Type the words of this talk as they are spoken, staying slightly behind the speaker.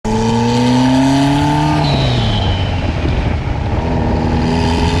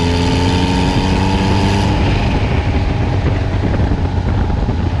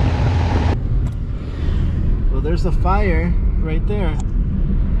tire right there.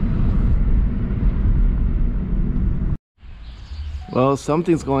 Well,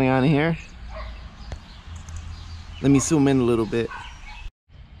 something's going on here. Let me zoom in a little bit.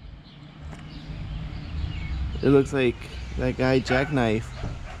 It looks like that guy jackknife.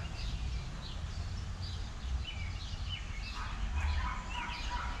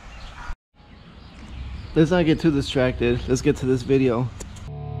 Let's not get too distracted. Let's get to this video.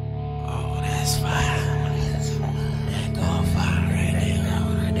 Oh, that's fire. That go fire right there.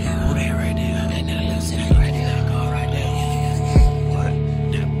 Right there. Oh, that right there. And that little city right there. That go right there. What?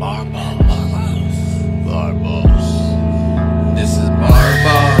 That bar boss. Bar boss. This is bar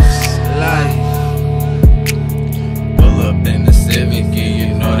boss life. Pull up in the Civic, and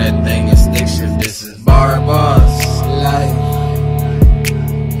you know that thing is stick shift. This is bar boss life.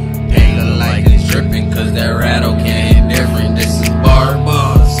 Dripping cause that rattle can't hit different. This is bar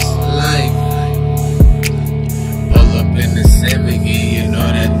boss life. Pull up in the Civic, and you know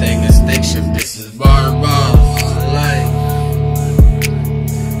that thing is stick shift. This is bar boss life.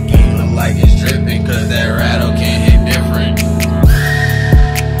 Can't look like it's dripping cause that rattle can't hit different.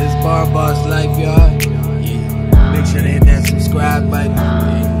 This bar boss life, y'all. Yeah. Make sure to hit that subscribe button.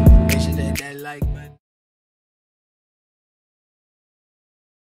 Yeah. Make sure to hit that like button.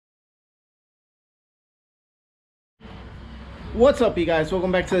 What's up, you guys?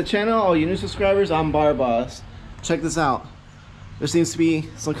 Welcome back to the channel. All you new subscribers, I'm Bar Boss. Check this out. There seems to be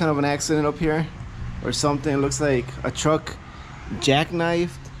some kind of an accident up here or something. It looks like a truck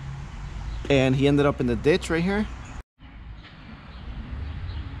jackknifed and he ended up in the ditch right here.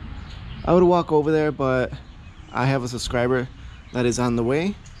 I would walk over there, but I have a subscriber that is on the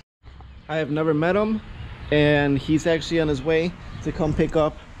way. I have never met him, and he's actually on his way to come pick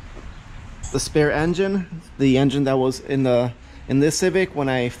up the spare engine, the engine that was in this Civic when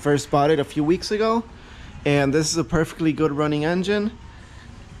I first bought it a few weeks ago. And this is a perfectly good running engine,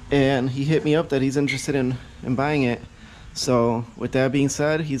 and he hit me up that he's interested in buying it. So with that being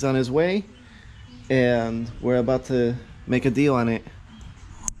said, he's on his way and we're about to make a deal on it.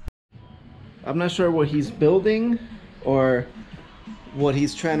 I'm not sure what he's building or what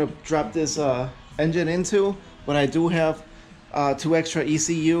he's trying to drop this engine into, but I do have 2 extra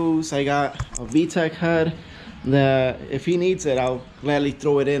ECUs. I got a VTEC head that if he needs it, I'll gladly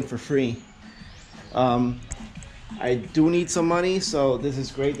throw it in for free. I do need some money, so this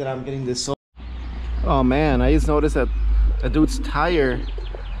is great that I'm getting this sold. Oh man, I just noticed that a dude's tire,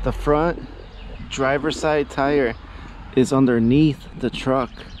 the front driver's side tire, is underneath the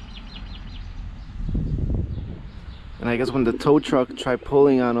truck. And I guess when the tow truck tried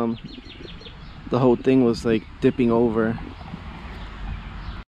pulling on him, the whole thing was like dipping over.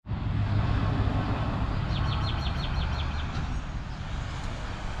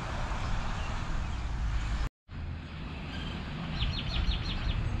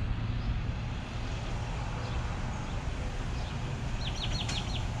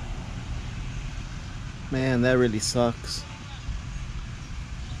 Man, that really sucks.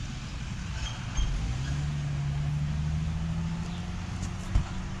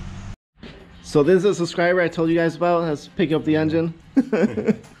 So this is a subscriber I told you guys about that's picking up the engine.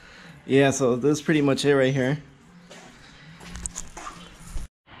 Yeah, so this is pretty much it right here.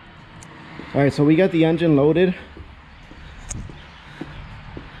 Alright, so we got the engine loaded.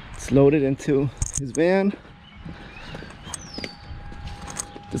 It's loaded into his van.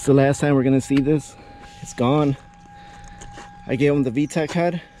 This is the last time we're gonna see this. It's gone. I gave him the VTEC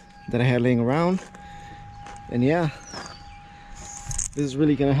head that I had laying around. And yeah, this is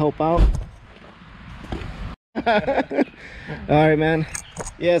really gonna help out. Alright, man.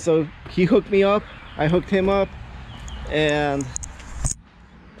 Yeah, so he hooked me up, I hooked him up, and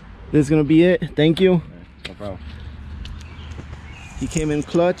this is gonna be it. Thank you. No problem. He came in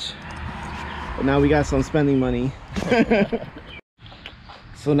clutch, but now we got some spending money.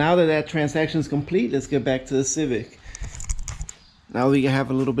 So now that that transaction is complete, let's get back to the Civic. Now we have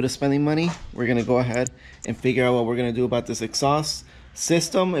a little bit of spending money, we're gonna go ahead and figure out what we're gonna do about this exhaust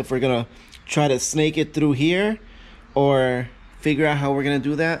system. If we're gonna try to snake it through here or figure out how we're gonna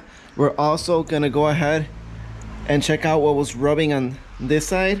do that. We're also gonna go ahead and check out what was rubbing on this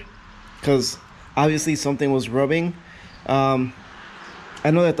side, because obviously something was rubbing. I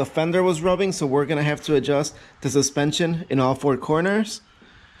know that the fender was rubbing, so we're gonna have to adjust the suspension in all 4 corners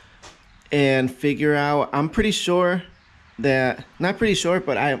and figure out. I'm pretty sure that, not pretty sure,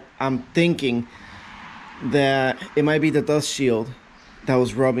 but I'm thinking that it might be the dust shield that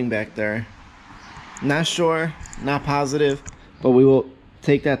was rubbing back there. Not sure, not positive, but we will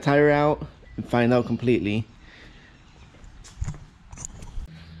take that tire out and find out completely.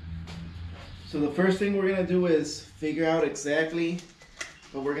 So the first thing we're gonna do is figure out exactly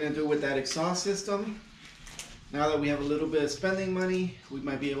what we're gonna do with that exhaust system. Now that we have a little bit of spending money, we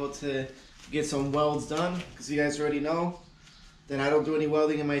might be able to get some welds done, because you guys already know that I don't do any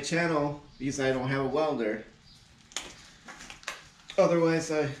welding in my channel because I don't have a welder. Otherwise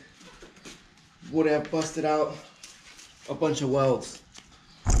I would have busted out a bunch of welds.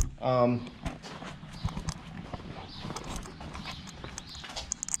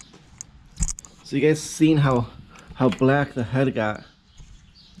 So you guys seen how black the head got,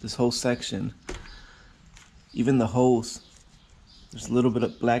 this whole section, even the hose. There's a little bit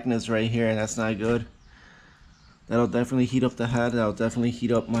of blackness right here, and that's not good. That'll definitely heat up the head. That'll definitely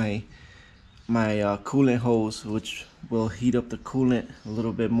heat up my coolant hose, which will heat up the coolant a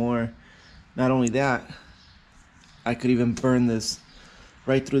little bit more. Not only that, I could even burn this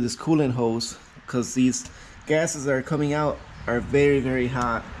right through this coolant hose, because these gases that are coming out are very, very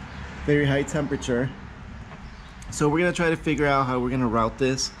hot, very high temperature. So we're gonna try to figure out how we're gonna route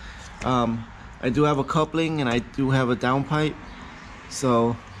this. I do have a coupling and I do have a downpipe,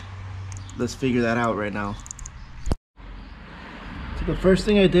 so let's figure that out right now. So the first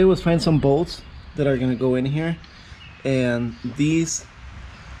thing I did was find some bolts that are gonna go in here, and these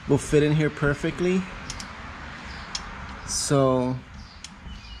will fit in here perfectly. So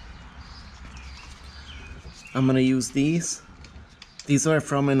I'm gonna use these. These are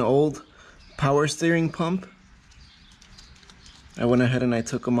from an old power steering pump. I went ahead and I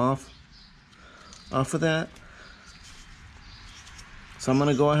took them off of that. So I'm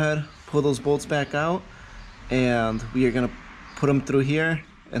gonna go ahead, pull those bolts back out, and we are gonna put them through here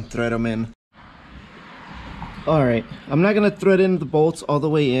and thread them in. Alright, I'm not gonna thread in the bolts all the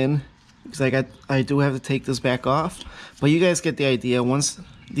way in because I do have to take this back off, but you guys get the idea. Once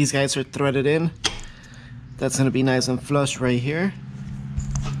these guys are threaded in, that's gonna be nice and flush right here.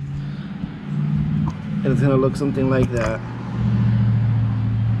 And it's gonna look something like that.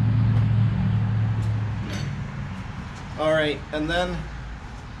 Alright, and then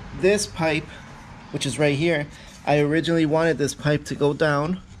this pipe, which is right here, I originally wanted this pipe to go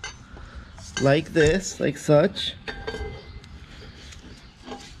down like this, like such.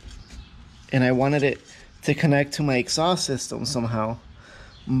 And I wanted it to connect to my exhaust system somehow.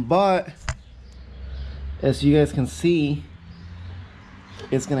 But as you guys can see,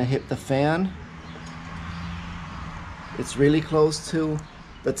 it's gonna hit the fan. It's really close to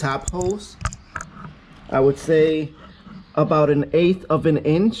the top hose. I would say about 1/8 of an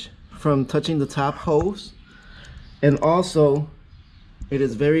inch from touching the top hose. And also, it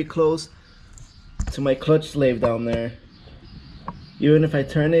is very close to my clutch slave down there. Even if I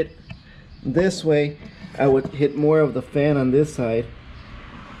turn it this way, I would hit more of the fan on this side.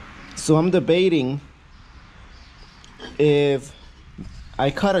 So I'm debating if I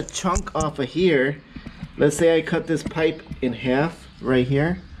cut a chunk off of here. Let's say I cut this pipe in half right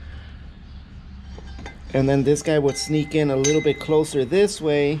here, and then this guy would sneak in a little bit closer this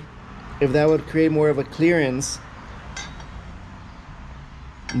way, if that would create more of a clearance.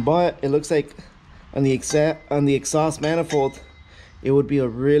 But it looks like on the exhaust manifold, it would be a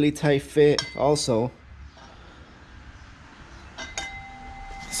really tight fit also.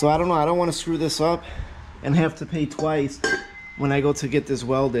 So I don't know, I don't want to screw this up and have to pay twice when I go to get this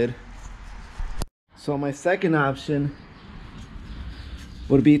welded. So my second option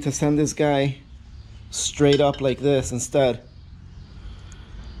would be to send this guy straight up like this instead.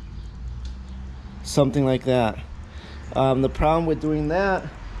 Something like that. The problem with doing that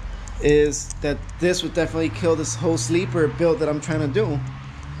is that this would definitely kill this whole sleeper build that I'm trying to do.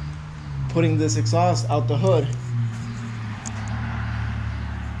 Putting this exhaust out the hood.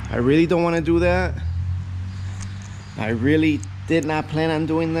 I really don't want to do that. I really did not plan on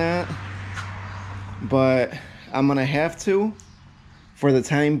doing that. But I'm gonna have to for the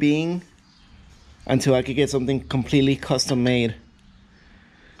time being until I could get something completely custom made.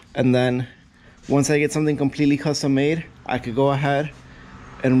 And then once I get something completely custom made, I could go ahead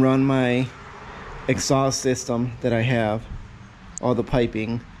and run my exhaust system that I have, all the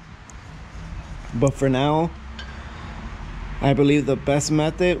piping. But for now, I believe the best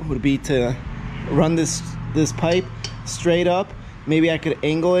method would be to run this pipe straight up. Maybe I could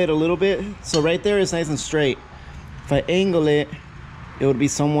angle it a little bit. So right there is nice and straight. If I angle it, it would be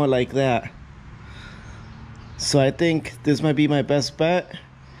somewhat like that. So I think this might be my best bet.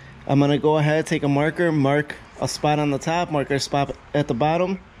 I'm gonna go ahead, take a marker, mark a spot on the top, mark a spot at the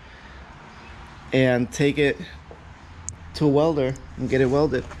bottom, and take it to a welder and get it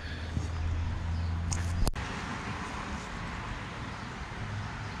welded.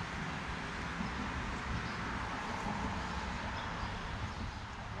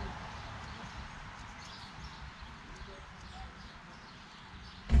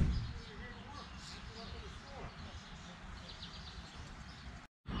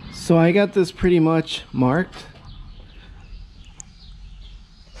 So I got this pretty much marked.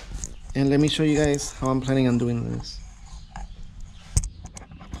 And let me show you guys how I'm planning on doing this.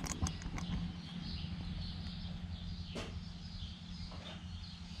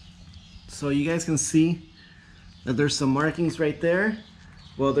 So you guys can see that there's some markings right there.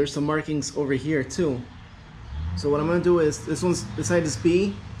 Well, there's some markings over here too. So what I'm gonna do is, this side is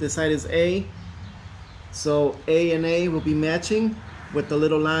B, this side is A. So A and A will be matching with the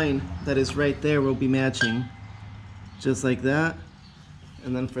little line that is right there will be matching. Just like that.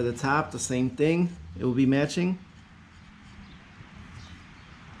 And then for the top, the same thing, it will be matching.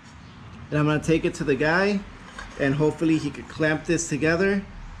 And I'm gonna take it to the guy and hopefully he could clamp this together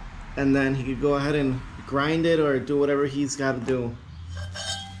and then he could go ahead and grind it or do whatever he's got to do.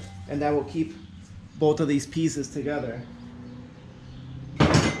 And that will keep both of these pieces together.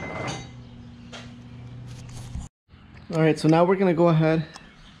 Alright, so now we're gonna go ahead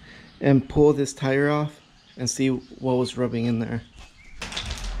and pull this tire off and see what was rubbing in there.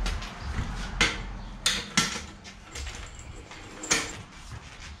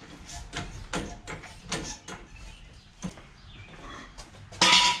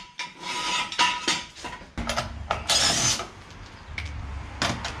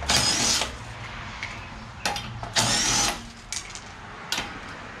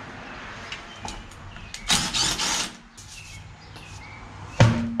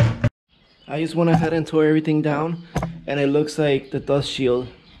 I just went ahead and tore everything down and it looks like the dust shield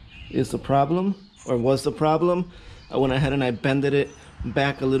is the problem, or was the problem. I went ahead and I bended it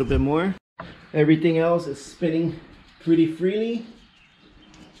back a little bit more. Everything else is spinning pretty freely.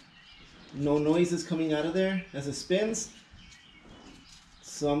 No noise is coming out of there as it spins.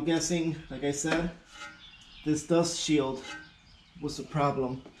 So I'm guessing, like I said, this dust shield was the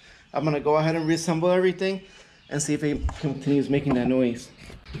problem. I'm gonna go ahead and reassemble everything and see if it continues making that noise.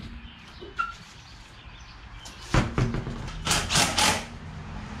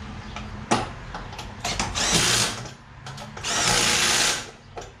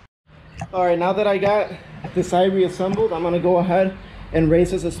 Alright, now that I got the side reassembled, I'm going to go ahead and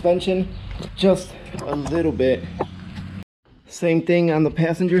raise the suspension just a little bit. Same thing on the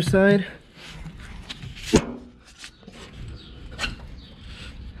passenger side.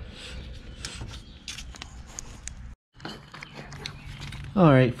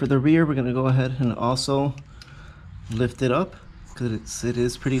 Alright, for the rear we're going to go ahead and also lift it up because it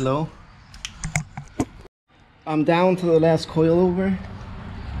is pretty low. I'm down to the last coil over.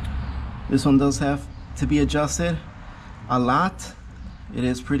 This one does have to be adjusted a lot. It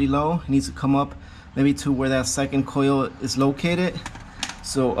is pretty low. It needs to come up maybe to where that second coil is located.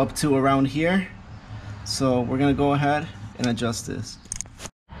 So up to around here. So we're gonna go ahead and adjust this.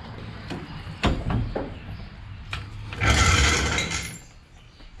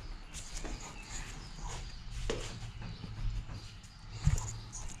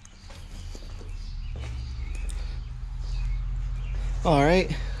 All right.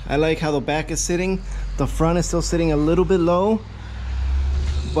 I like how the back is sitting. The front is still sitting a little bit low,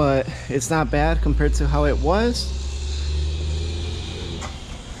 but it's not bad compared to how it was.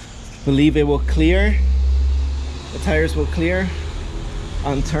 Believe it will clear. The tires will clear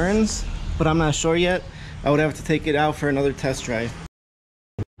on turns, but I'm not sure yet. I would have to take it out for another test drive.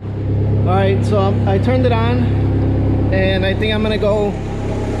 Alright, so I turned it on and I think I'm gonna go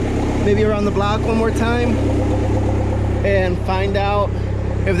maybe around the block one more time and find out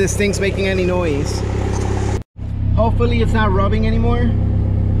if this thing's making any noise. Hopefully it's not rubbing anymore.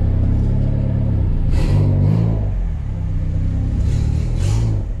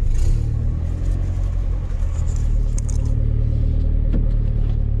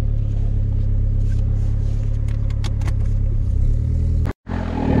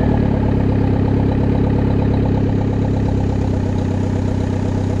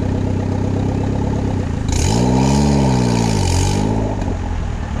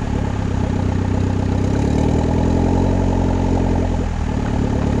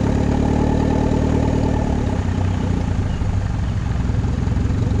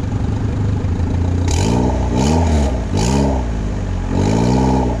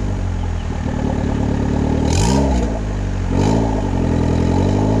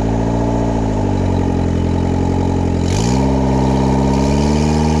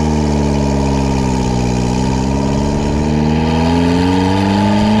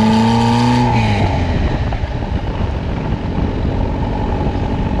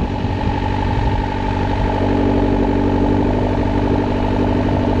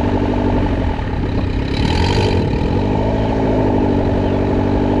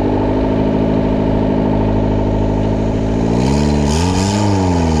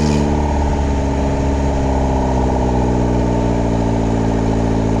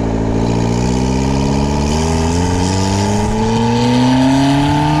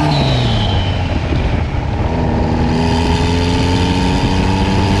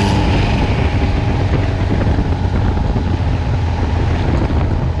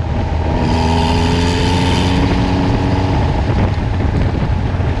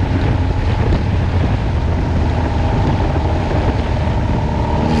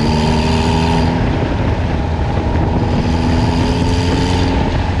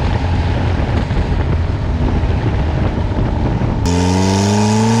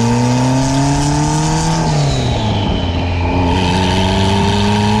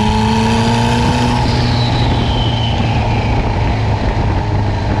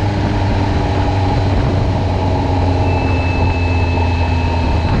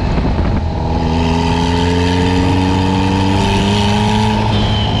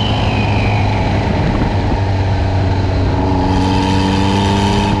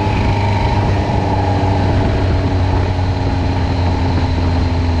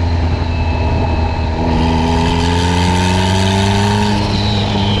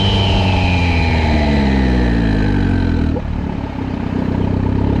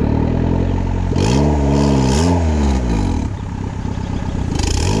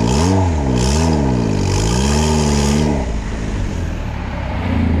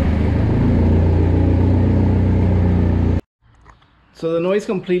 So the noise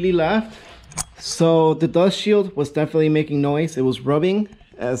completely left. So the dust shield was definitely making noise. It was rubbing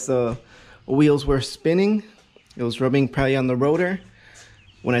as the wheels were spinning. It was rubbing probably on the rotor.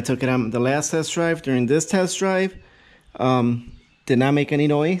 When I took it on the last test drive, during this test drive, did not make any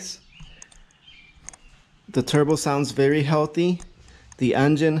noise. The turbo sounds very healthy. The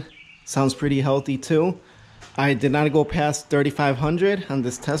engine sounds pretty healthy too. I did not go past 3,500 on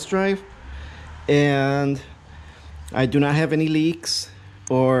this test drive, and I do not have any leaks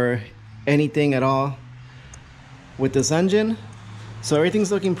or anything at all with this engine. So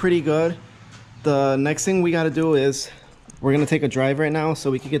everything's looking pretty good. The next thing we got to do is we're gonna take a drive right now so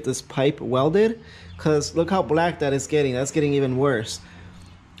we can get this pipe welded, because look how black that is getting. That's getting even worse.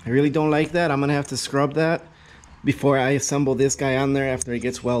 I really don't like that. I'm gonna have to scrub that before I assemble this guy on there after it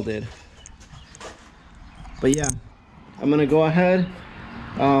gets welded. But yeah, I'm gonna go ahead,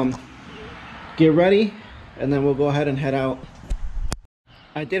 get ready, and then we'll go ahead and head out.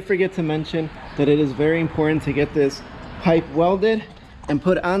 I did forget to mention that it is very important to get this pipe welded and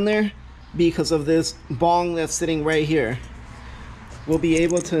put on there because of this bong that's sitting right here. We'll be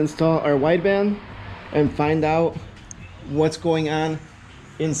able to install our wideband and find out what's going on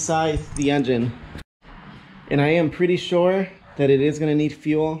inside the engine. And I am pretty sure that it is going to need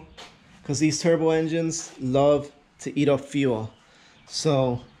fuel, because these turbo engines love to eat up fuel.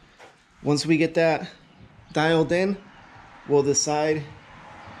 So once we get that dialed in, we'll decide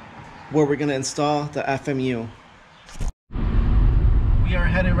where we're going to install the FMU. We are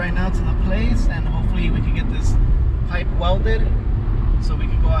headed right now to the place, and hopefully we can get this pipe welded so we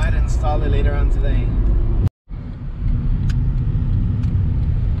can go ahead and install it later on today.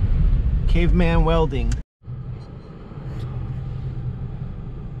 Caveman welding.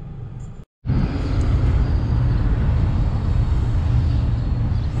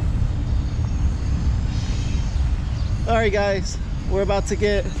 Alright guys, we're about to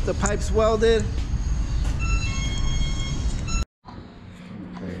get the pipes welded.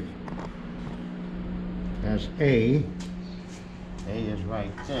 Okay. That's A. A is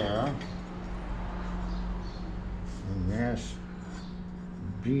right there. And that's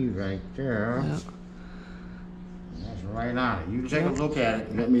B right there. Yeah. And that's right on it. You take a look at it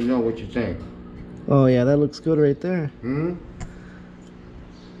and let me know what you think. Oh yeah, that looks good right there. Hmm?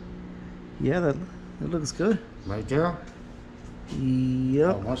 Yeah, that looks good. Right there?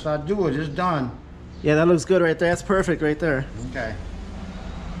 Yep. So once I do it, it's done. Yeah, that looks good right there. That's perfect right there. Okay.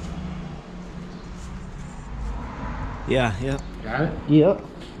 Yeah, yeah. Got it? Yep.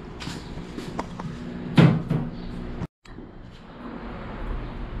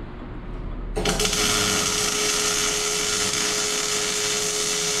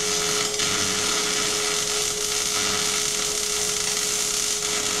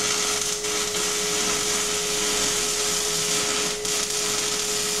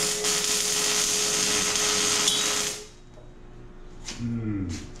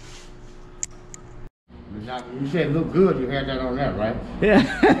 You said it looked good, you had that on there, right? Yeah,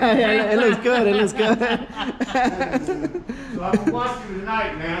 yeah, it looks good, it looks good. So I'm gonna watch you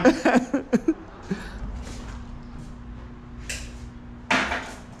tonight, man.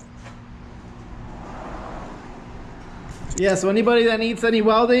 Yeah, so anybody that needs any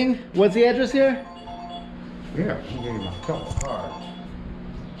welding, what's the address here? Yeah, I'm getting my couple cards.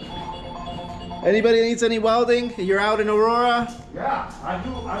 Anybody that needs any welding, you're out in Aurora. Yeah, I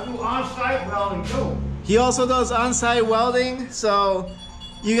do on-site welding too. He also does on-site welding, so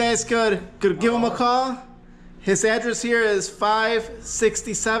you guys could give him a call. His address here is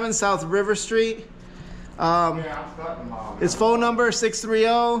 567 South River Street. Yeah, I'm cutting them all. His phone number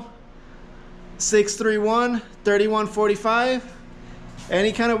 630-631-3145.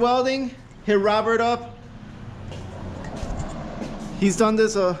 Any kind of welding, hit Robert up. He's done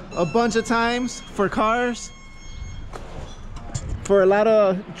this a bunch of times for cars, for a lot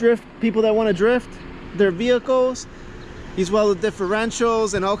of people that want to drift their vehicles. He's welded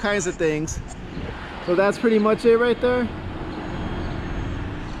differentials and all kinds of things. So that's pretty much it right there.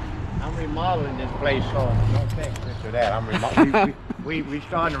 I'm remodeling this place, so don't take picture of that. I'm remodeling. we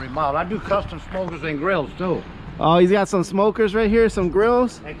starting to remodel. I do custom smokers and grills too. Oh, he's got some smokers right here, some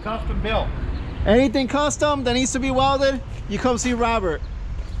grills. And custom built. Anything custom that needs to be welded, you come see Robert.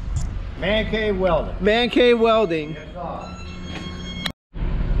 Man Cave Welding. Man Cave Welding. Yes, sir.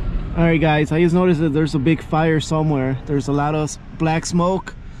 Alright guys, I just noticed that there's a big fire somewhere. There's a lot of black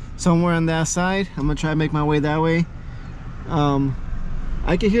smoke somewhere on that side. I'm gonna try to make my way that way.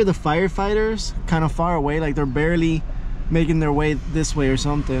 I can hear the firefighters kind of far away, like they're barely making their way this way or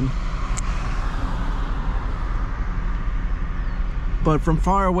something. But from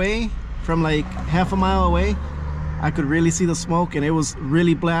far away, from like half a mile away, I could really see the smoke, and it was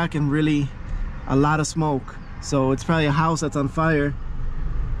really black and really a lot of smoke. So it's probably a house that's on fire.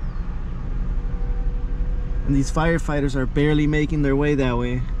 And these firefighters are barely making their way that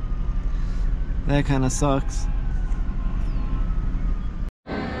way. That kind of sucks.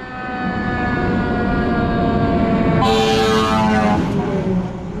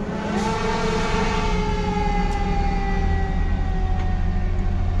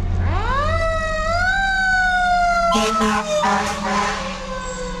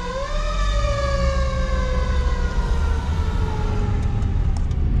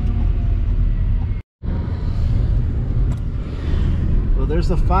 Well,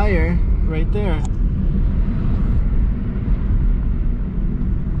 there's a fire right there.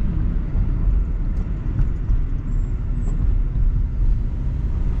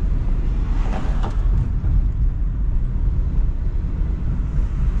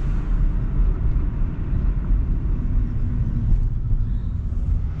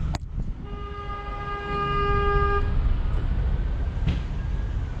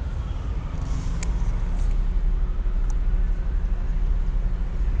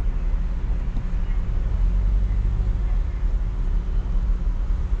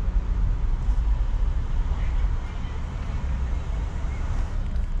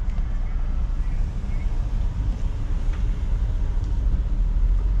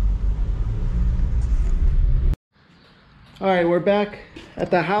 All right, we're back at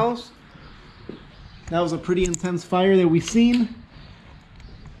the house. That was a pretty intense fire that we seen.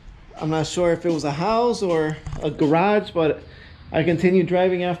 I'm not sure if it was a house or a garage, but I continued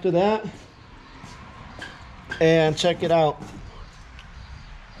driving after that. And check it out.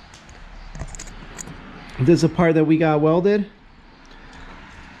 This is a part that we got welded.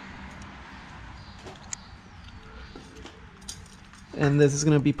 And this is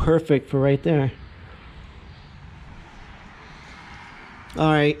gonna be perfect for right there.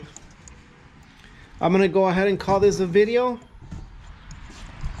 All right, I'm gonna go ahead and call this a video.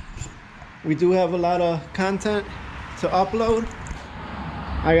 We do have a lot of content to upload.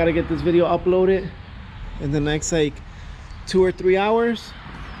 I gotta get this video uploaded in the next like 2 or 3 hours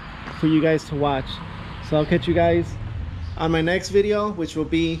for you guys to watch. So I'll catch you guys on my next video, which will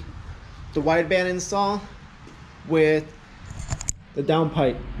be the wideband install with the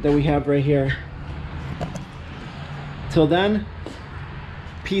downpipe that we have right here. Till then,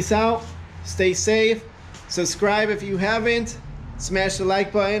 peace out, stay safe, subscribe if you haven't, smash the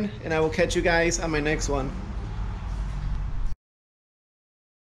like button, and I will catch you guys on my next one.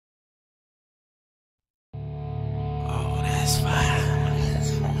 Oh, that's fine.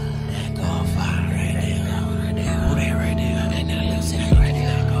 That go fire right there. Oh, that right there. And that little city right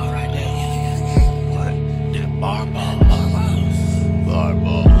there. That go right there. What? That bar boss. Bar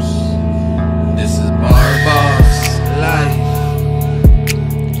boss. This is bar boss life.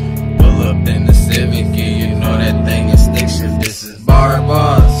 Up in the Civic, yeah, you know that thing is stick shift. This is bar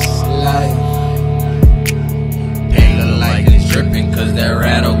boss life. Ain't look like it's dripping, cause that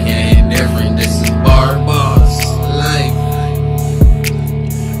rattle can't hit different. This is bar boss life.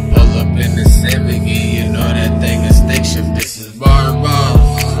 Pull up in the Civic, yeah, you know that thing is stick shift. This is bar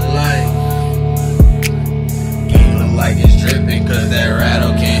boss life. Ain't look like it's dripping, cause that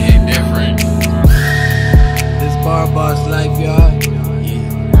rattle can't hit different. This bar boss life, y'all.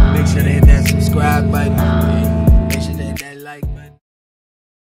 Make sure to hit that subscribe button.